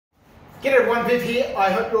G'day everyone, Viv here.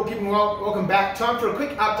 I hope you're all keeping well. Welcome back. Time for a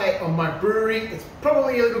quick update on my brewery. It's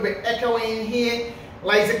probably a little bit echoey in here.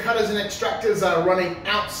 Laser cutters and extractors are running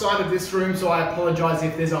outside of this room, so I apologize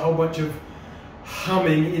if there's a whole bunch of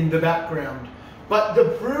humming in the background. But the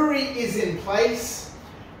brewery is in place.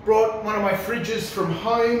 Brought one of my fridges from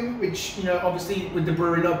home, which, you know, obviously with the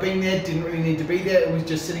brewery not being there, didn't really need to be there. It was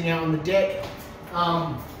just sitting out on the deck.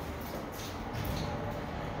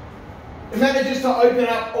 It manages to open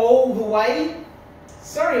up all the way.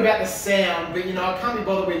 Sorry about the sound, but you know, I can't be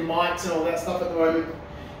bothered with mics and all that stuff at the moment.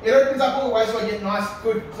 It opens up all the way so I get nice,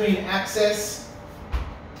 good, clean access.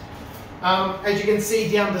 As you can see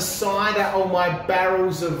down the side are all my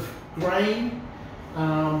barrels of grain.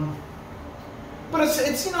 But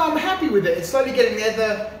it's you know, I'm happy with it. It's slowly getting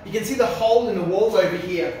there. You can see the hole in the wall over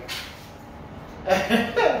here.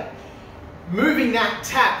 Moving that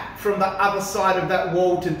tap from the other side of that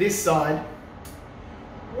wall to this side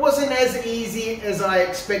wasn't as easy as I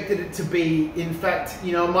expected it to be. In fact,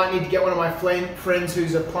 you know, I might need to get one of my friends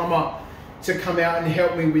who's a plumber to come out and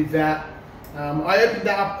help me with that. I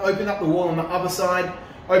opened up the wall on the other side,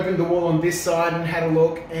 opened the wall on this side and had a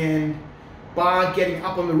look, and bar getting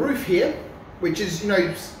up on the roof here, which is, you know,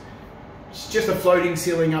 it's just a floating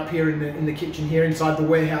ceiling up here in the kitchen here inside the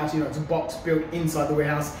warehouse. You know, it's a box built inside the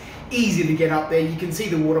warehouse. Easy to get up there. You can see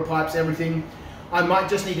the water pipes, everything. I might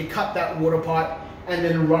just need to cut that water pipe and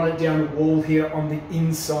then run it down the wall here on the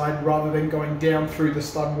inside rather than going down through the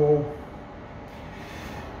stud wall.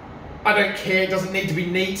 I don't care, it doesn't need to be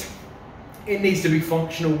neat. It needs to be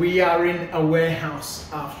functional. We are in a warehouse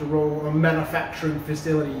after all, a manufacturing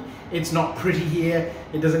facility. It's not pretty here.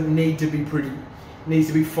 It doesn't need to be pretty. It needs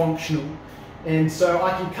to be functional. And so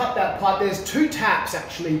I can cut that pipe. There's two taps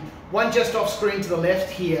actually, one just off screen to the left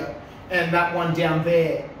here and that one down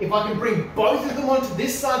there. If I can bring both of them onto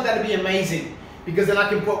this side, that'd be amazing, because then I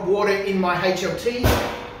can put water in my HLT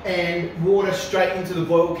and water straight into the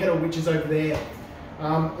boil kettle, which is over there.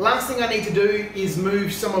 Last thing I need to do is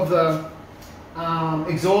move some of the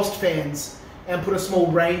exhaust fans and put a small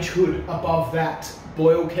range hood above that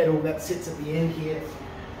boil kettle that sits at the end here,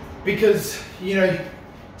 because, you know,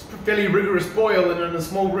 it's a fairly rigorous boil, and in a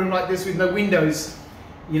small room like this with no windows,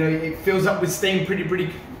 you know, it fills up with steam pretty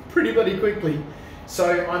bloody quickly.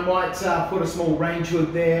 So I might put a small range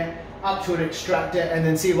hood there up to an extractor and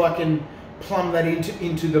then see if I can plumb that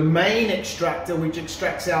into the main extractor, which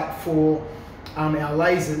extracts out for our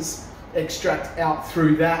lasers, extract out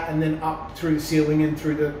through that and then up through the ceiling and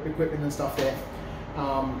through the equipment and stuff there.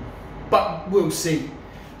 But we'll see.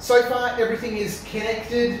 So far everything is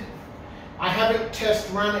connected. I haven't test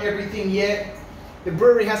run everything yet. The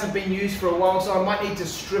brewery hasn't been used for a while, so I might need to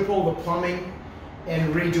strip all the plumbing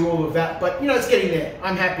and redo all of that. But you know, it's getting there.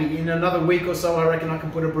 I'm happy. In another week or so, I reckon I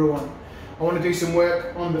can put a brew on. I want to do some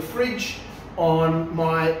work on the fridge, on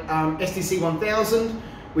my STC 1000,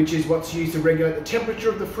 which is what's used to regulate the temperature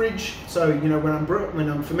of the fridge. So, you know, when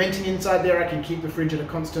I'm fermenting inside there, I can keep the fridge at a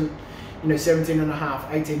constant, you know,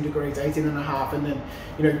 17.5, 18 degrees, 18.5, and then,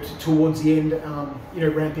 you know, towards the end, you know,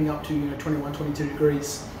 ramping up to, you know, 21, 22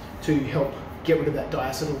 degrees to help get rid of that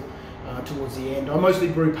diacetyl towards the end. I mostly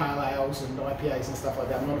brew pale ales and IPAs and stuff like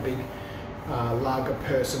that. I'm not a big lager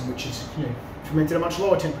person, which is, you know, fermented at much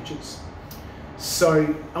lower temperatures.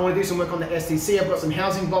 So I want to do some work on the STC. I've got some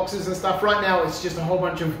housing boxes and stuff. Right now it's just a whole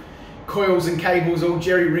bunch of coils and cables all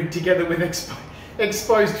jerry-rigged together with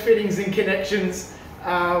exposed fittings and connections,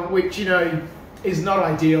 which, you know, is not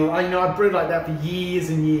ideal. You know, I've brewed like that for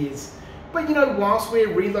years and years. But, you know, whilst we're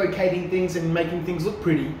relocating things and making things look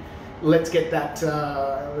pretty, let's get that,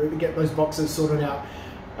 get those boxes sorted out.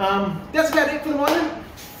 That's about it for the moment.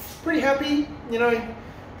 Pretty happy, you know,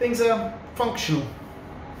 things are functional.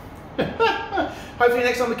 Hopefully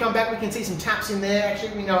next time we come back we can see some taps in there.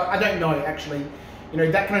 Actually, you know, I don't know actually. You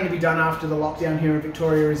know, that can only be done after the lockdown here in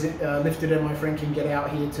Victoria is lifted and my friend can get out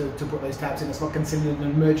here to put those taps in. It's not considered an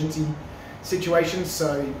emergency situation,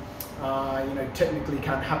 so, you know, technically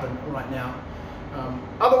can't happen right now.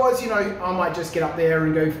 Otherwise, you know, I might just get up there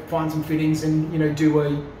and go find some fittings and, you know, do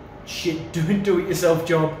a do-it-yourself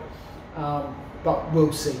job. But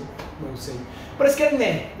we'll see. But it's getting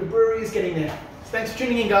there. The brewery is getting there. Thanks for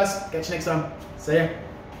tuning in, guys. Catch you next time. See ya.